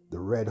 The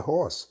red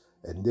horse.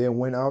 And there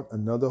went out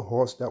another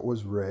horse that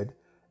was red,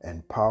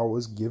 and power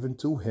was given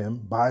to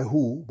him by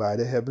who? By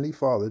the Heavenly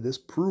Father. This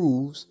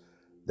proves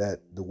that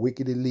the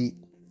wicked elite,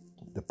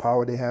 the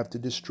power they have to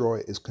destroy,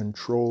 is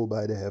controlled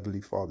by the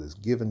Heavenly Father. It's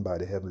given by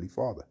the Heavenly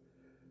Father.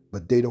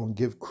 But they don't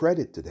give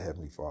credit to the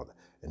Heavenly Father.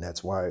 And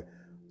that's why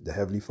the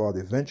Heavenly Father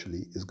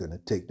eventually is going to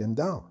take them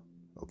down.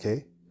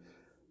 Okay?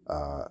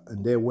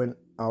 And there went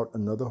out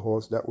another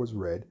horse that was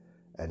red,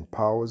 and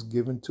power was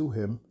given to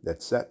him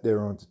that sat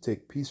thereon to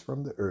take peace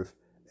from the earth,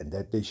 and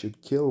that they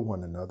should kill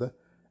one another.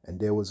 And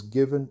there was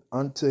given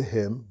unto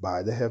him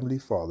by the Heavenly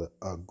Father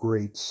a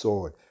great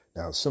sword.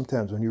 Now,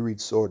 sometimes when you read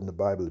sword in the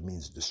Bible, it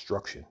means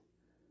destruction.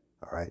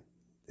 All right?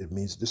 It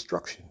means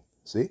destruction.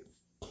 See?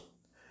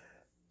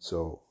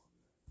 So,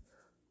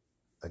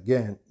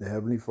 again, the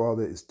Heavenly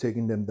Father is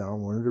taking them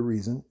down. One of the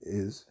reasons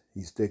is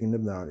he's taking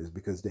them down is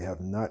because they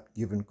have not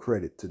given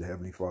credit to the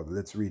Heavenly Father.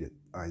 Let's read it.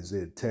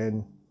 Isaiah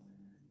 10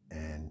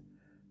 and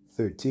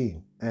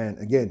 13. And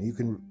again, you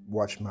can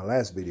watch my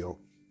last video.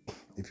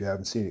 If you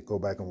haven't seen it, go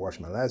back and watch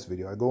my last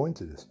video. I go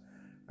into this.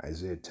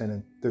 Isaiah 10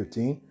 and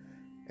 13.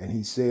 And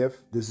he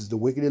saith, this is the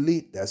wicked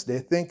elite. That's their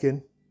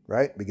thinking,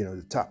 right? Beginning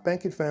with the top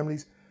banking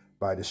families.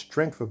 By the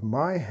strength of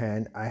my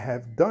hand, I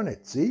have done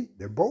it. See,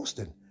 they're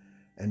boasting.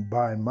 And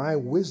by my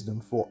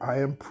wisdom, for I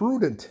am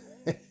prudent.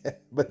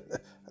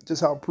 But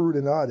just how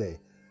prudent are they?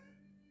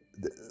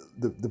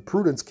 The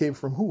prudence came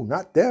from who?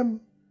 Not them.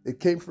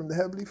 It came from the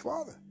Heavenly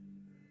Father.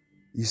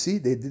 You see,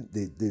 they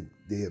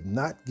have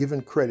not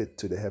given credit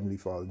to the Heavenly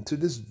Father. And to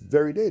this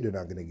very day, they're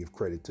not going to give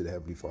credit to the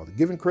Heavenly Father.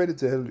 Giving credit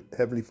to the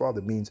Heavenly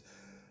Father means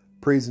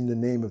praising the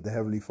name of the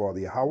Heavenly Father,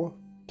 Yahawah.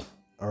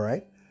 All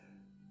right?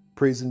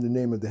 Praising the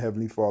name of the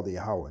Heavenly Father,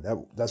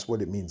 Yahawah. That's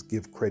what it means,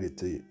 give credit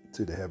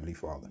to the Heavenly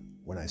Father.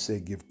 When I say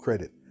give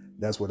credit,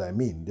 that's what I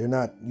mean. You're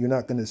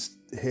not going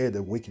to hear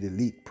the wicked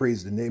elite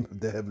praise the name of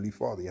the Heavenly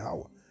Father,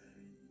 Yahawah,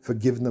 for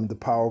giving them the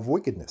power of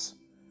wickedness.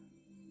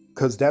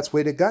 Because that's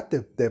where they got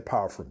their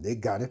power from. They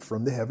got it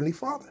from the Heavenly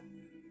Father.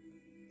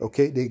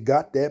 Okay? They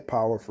got their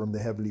power from the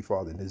Heavenly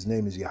Father. And his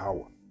name is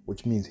Yahawah,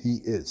 which means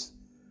he is.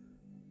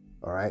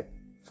 All right?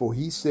 For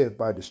he said,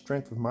 by the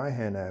strength of my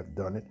hand I have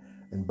done it,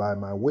 and by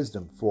my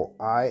wisdom. For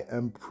I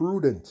am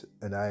prudent,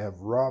 and I have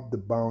robbed the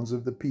bounds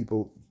of the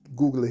people.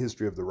 Google the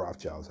history of the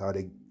Rothschilds, how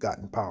they got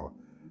in power.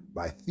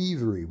 By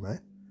thievery,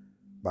 man.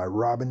 By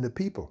robbing the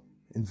people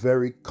in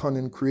very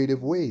cunning,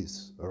 creative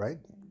ways. All right?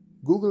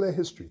 Google their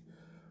history.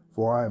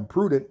 For I am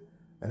prudent,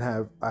 and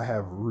I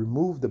have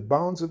removed the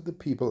bounds of the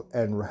people,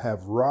 and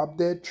have robbed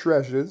their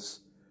treasures.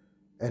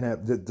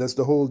 And that's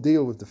the whole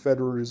deal with the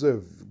Federal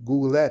Reserve.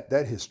 Google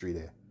that history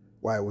there.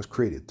 why it was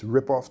created, to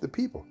rip off the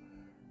people,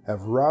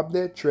 have robbed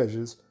their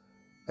treasures,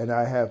 and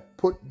I have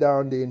put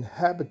down the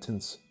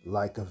inhabitants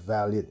like a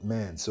valiant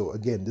man. So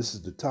again, this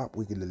is the top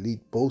wicked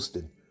elite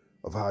boasting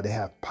of how they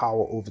have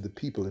power over the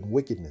people in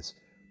wickedness,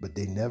 but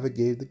they never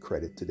gave the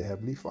credit to the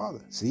Heavenly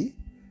Father. See?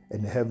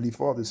 And the Heavenly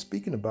Father is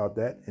speaking about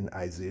that in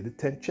Isaiah the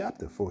 10th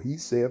chapter. For he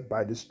saith,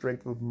 by the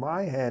strength of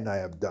my hand I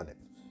have done it.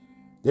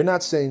 They're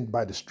not saying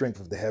by the strength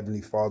of the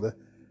Heavenly Father,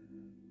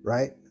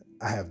 right?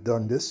 I have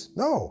done this.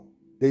 No.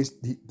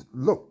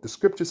 Look, the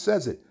scripture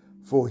says it.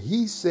 For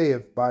he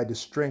saith, by the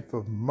strength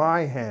of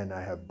my hand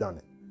I have done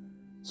it.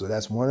 So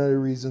that's one of the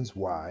reasons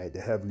why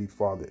the Heavenly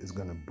Father is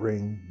going to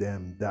bring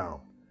them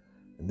down.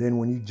 And then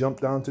when you jump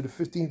down to the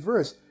 15th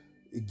verse,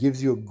 it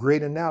gives you a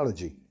great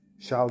analogy.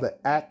 Shall the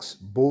axe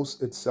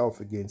boast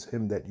itself against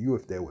him that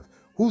heweth therewith?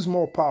 Who's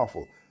more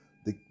powerful?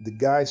 The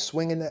guy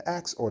swinging the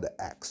axe or the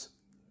axe?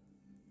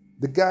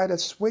 The guy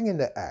that's swinging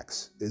the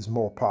axe is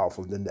more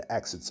powerful than the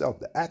axe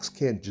itself. The axe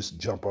can't just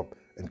jump up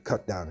and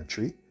cut down a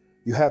tree.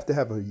 You have to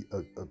have a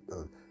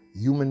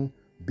human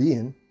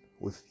being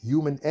with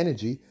human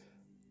energy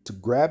to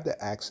grab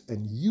the axe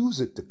and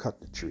use it to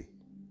cut the tree.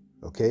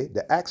 Okay?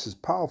 The axe is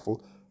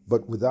powerful,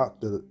 but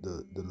without the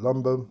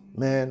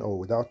lumberman or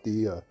without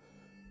the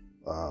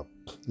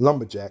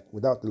lumberjack,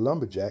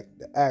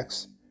 the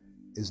axe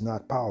is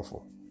not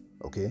powerful.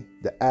 Okay?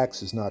 The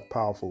axe is not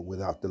powerful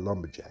without the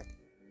lumberjack.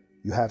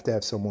 You have to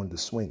have someone to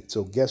swing it.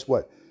 So guess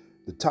what?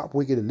 The top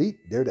wicked elite,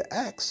 they're the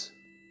axe.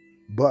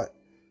 But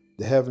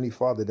the Heavenly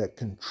Father that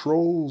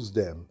controls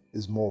them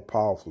is more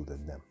powerful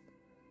than them.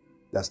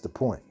 That's the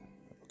point.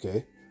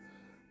 Okay?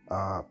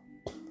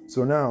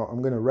 So now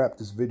I'm going to wrap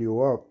this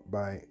video up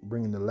by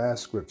bringing the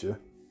last scripture.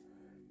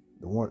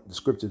 The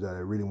scripture that I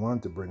really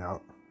wanted to bring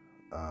out.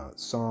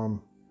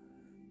 Psalm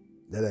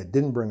that I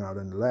didn't bring out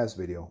in the last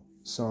video.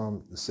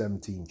 Psalm the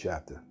 17th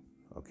chapter.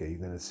 Okay, you're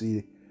going to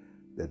see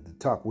that the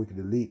top wicked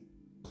elite,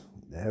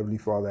 the Heavenly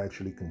Father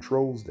actually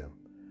controls them.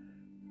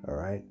 All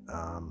right.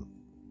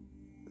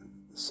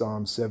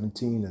 Psalm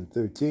 17 and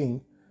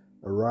 13.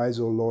 Arise,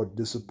 O Lord,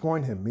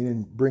 disappoint him,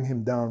 meaning bring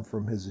him down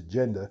from his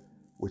agenda,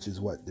 which is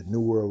what? The New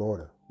World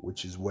Order,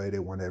 which is where they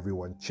want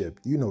everyone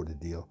chipped. You know the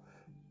deal.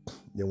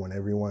 They want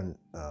everyone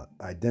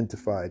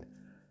identified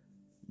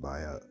by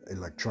an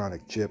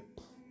electronic chip.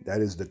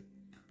 That is the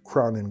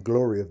crown and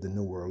glory of the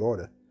New World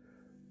Order.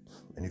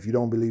 And if you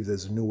don't believe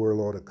there's a New World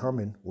Order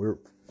coming,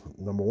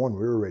 number one,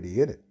 we're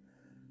already in it.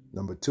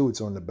 Number two,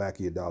 it's on the back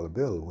of your dollar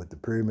bill with the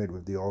pyramid,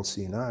 with the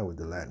all-seeing eye, with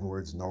the Latin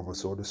words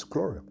Novus Ordo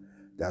Seclorum.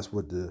 That's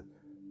what the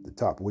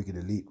top wicked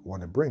elite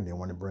want to bring. They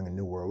want to bring a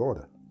New World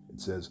Order. It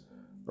says,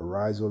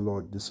 arise, O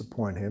Lord,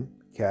 disappoint him,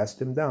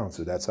 cast him down.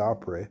 So that's our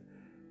prayer.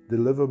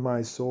 Deliver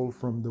my soul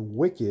from the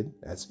wicked.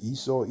 That's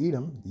Esau,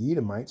 Edom, the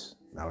Edomites,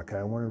 Malachi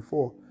 1 and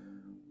 4,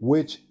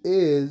 which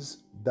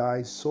is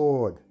thy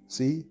sword.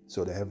 See?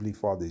 So the Heavenly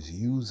Father is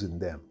using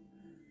them.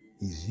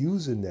 He's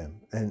using them.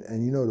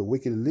 And you know, the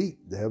wicked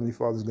elite, the Heavenly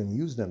Father is going to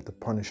use them to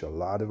punish a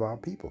lot of our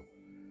people.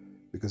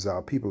 Because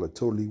our people are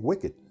totally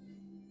wicked.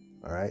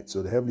 All right?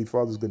 So the Heavenly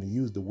Father is going to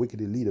use the wicked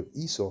elite of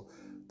Esau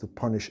to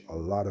punish a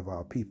lot of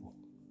our people.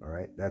 All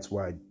right? That's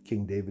why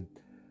King David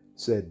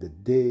said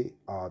that they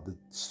are the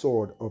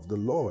sword of the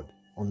Lord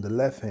on the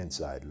left-hand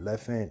side,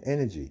 left-hand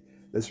energy.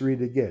 Let's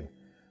read it again.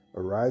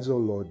 Arise, O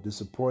Lord,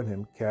 disappoint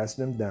him, cast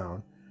him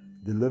down,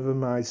 deliver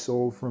my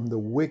soul from the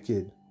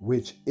wicked,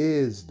 which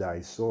is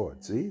thy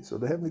sword. See? So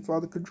the Heavenly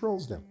Father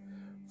controls them.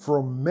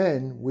 From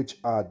men which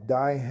are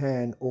thy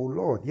hand, O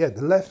Lord. Yeah,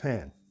 the left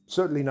hand.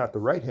 Certainly not the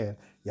right hand.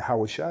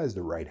 Yahawashi is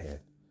the right hand.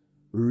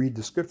 We read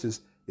the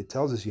scriptures. It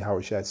tells us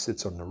Yahawashi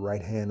sits on the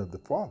right hand of the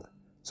Father.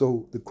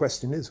 So the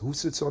question is, who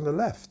sits on the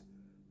left?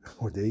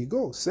 Well, there you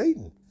go,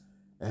 Satan.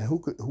 And who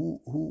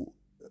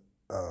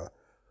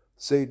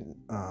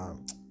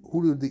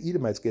did the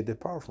Edomites get their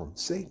power from?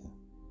 Satan.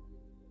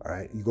 All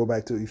right, you go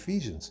back to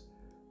Ephesians.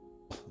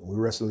 We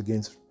wrestle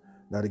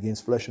not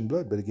against flesh and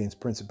blood, but against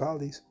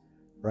principalities,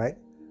 right?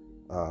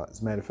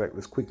 As a matter of fact,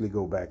 let's quickly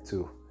go back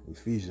to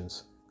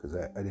Ephesians, because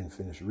I didn't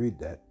finish read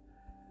that.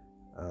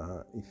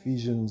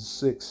 Ephesians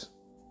 6,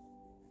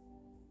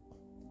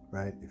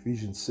 right?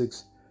 Ephesians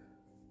 6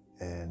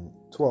 and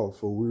 12.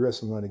 For we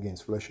wrestle not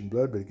against flesh and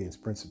blood, but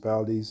against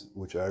principalities,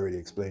 which I already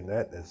explained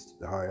that. That's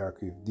the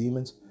hierarchy of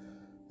demons.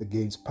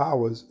 Against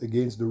powers,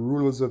 against the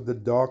rulers of the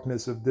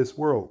darkness of this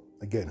world.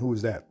 Again, who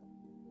is that?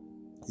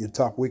 Your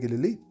top wicked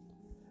elite.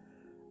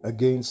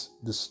 Against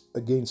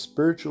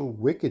spiritual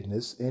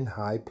wickedness in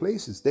high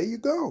places. There you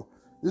go.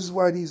 This is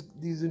why these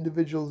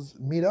individuals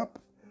meet up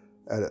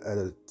at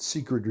a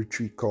secret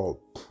retreat called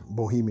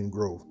Bohemian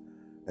Grove,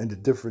 and the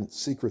different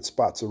secret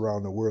spots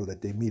around the world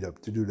that they meet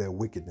up to do their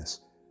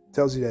wickedness. It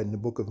tells you that in the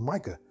book of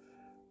Micah.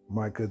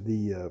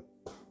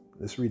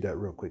 Let's read that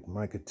real quick.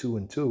 Micah 2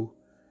 and 2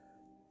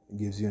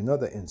 gives you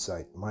another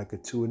insight. Micah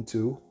 2 and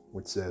 2,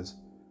 which says,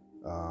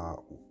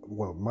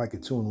 Micah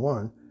 2 and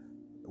 1,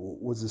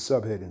 what's the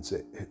subheading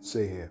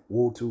say here?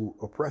 Woe to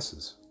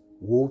oppressors.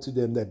 Woe to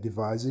them that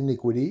devise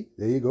iniquity.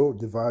 There you go,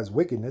 devise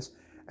wickedness,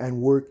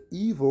 and work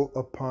evil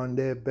upon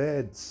their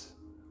beds.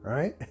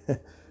 Right?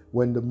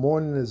 When the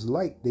morning is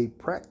light, they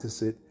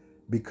practice it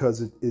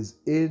because it is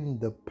in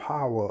the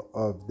power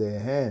of their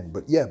hand.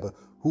 But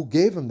who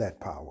gave them that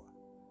power?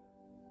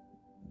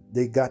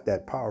 They got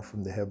that power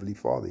from the Heavenly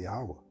Father,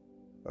 Yahawah.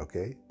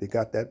 Okay? They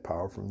got that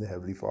power from the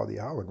Heavenly Father,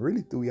 Yahawah, and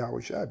really through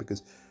Yahawashi,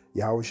 because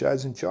Yahawashi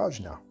is in charge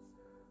now.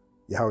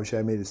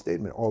 Yahawashi made a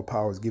statement, all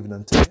power is given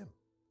unto him.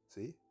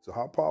 See? So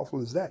how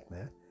powerful is that,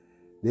 man?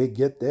 They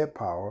get their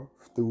power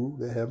through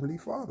the Heavenly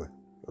Father.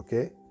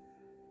 Okay?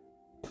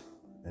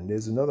 And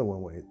there's another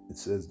one where it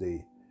says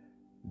they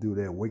do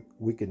their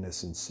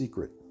wickedness in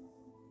secret.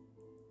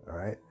 All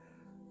right?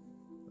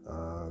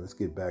 Let's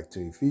get back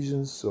to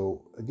Ephesians.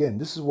 So again,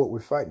 this is what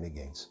we're fighting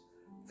against.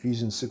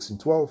 Ephesians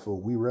 6:12, for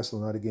we wrestle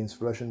not against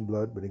flesh and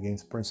blood, but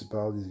against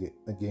principalities,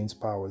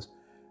 against powers,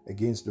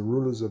 against the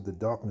rulers of the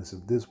darkness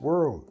of this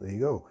world. There you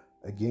go.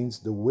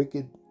 Against the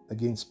wicked,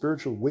 against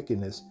spiritual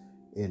wickedness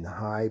in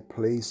high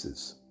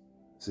places.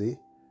 See?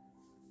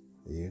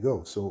 There you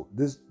go. So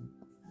this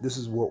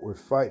is what we're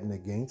fighting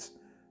against.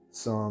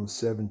 Psalm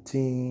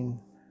 17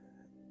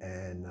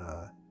 and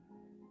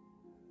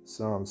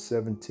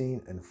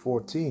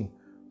 14.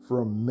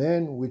 From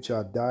men which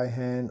are thy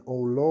hand, O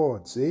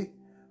Lord. See?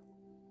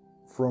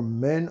 From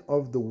men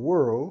of the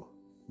world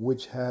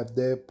which have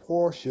their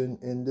portion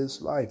in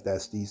this life.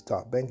 That's these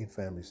top banking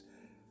families.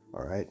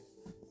 All right.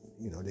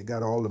 You know, they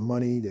got all the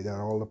money. They got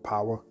all the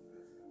power.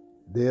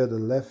 They're the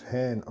left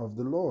hand of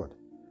the Lord.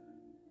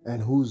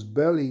 And whose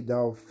belly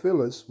thou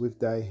fillest with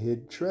thy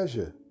hid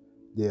treasure.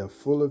 They are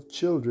full of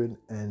children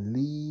and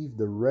leave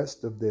the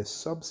rest of their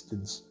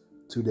substance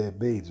to their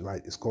babes,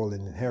 right? It's called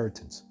an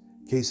inheritance.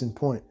 Case in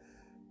point,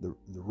 the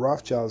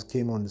Rothschilds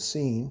came on the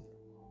scene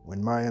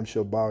when Mayam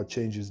Shel Bauer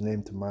changed his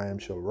name to Mayam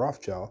Shel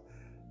Rothschild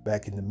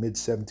back in the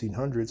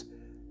mid-1700s.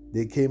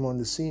 They came on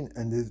the scene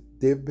and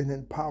they've been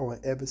in power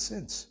ever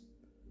since.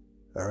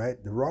 All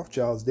right? The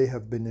Rothschilds, they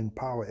have been in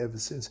power ever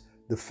since.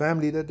 The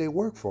family that they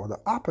work for, the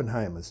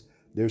Oppenheimers,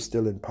 they're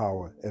still in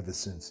power ever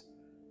since.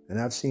 And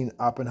I've seen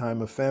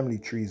Oppenheimer family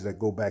trees that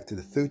go back to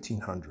the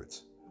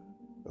 1300s.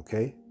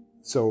 Okay?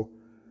 So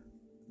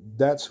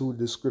that's who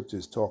the scripture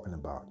is talking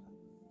about.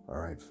 All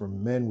right?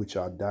 From men which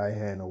are thy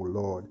hand, O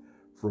Lord,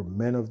 from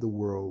men of the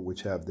world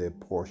which have their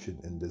portion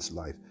in this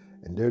life.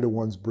 And they're the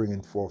ones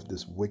bringing forth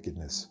this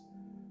wickedness.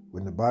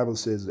 When the Bible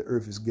says the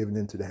earth is given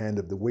into the hand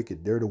of the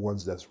wicked, they're the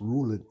ones that's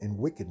ruling in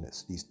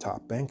wickedness. These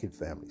top banking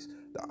families,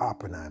 the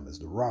Oppenheimers,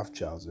 the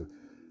Rothschilds,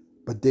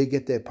 but they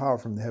get their power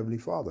from the Heavenly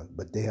Father,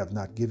 but they have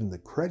not given the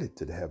credit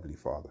to the Heavenly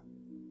Father.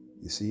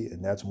 You see,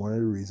 and that's one of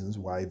the reasons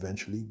why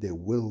eventually they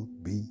will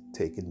be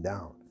taken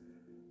down.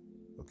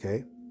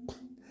 Okay?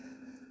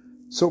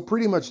 So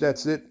pretty much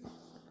that's it.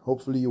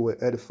 Hopefully you were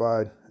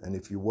edified, and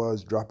if you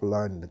was, drop a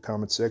line in the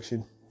comment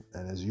section,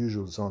 and as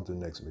usual, it's on to the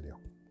next video.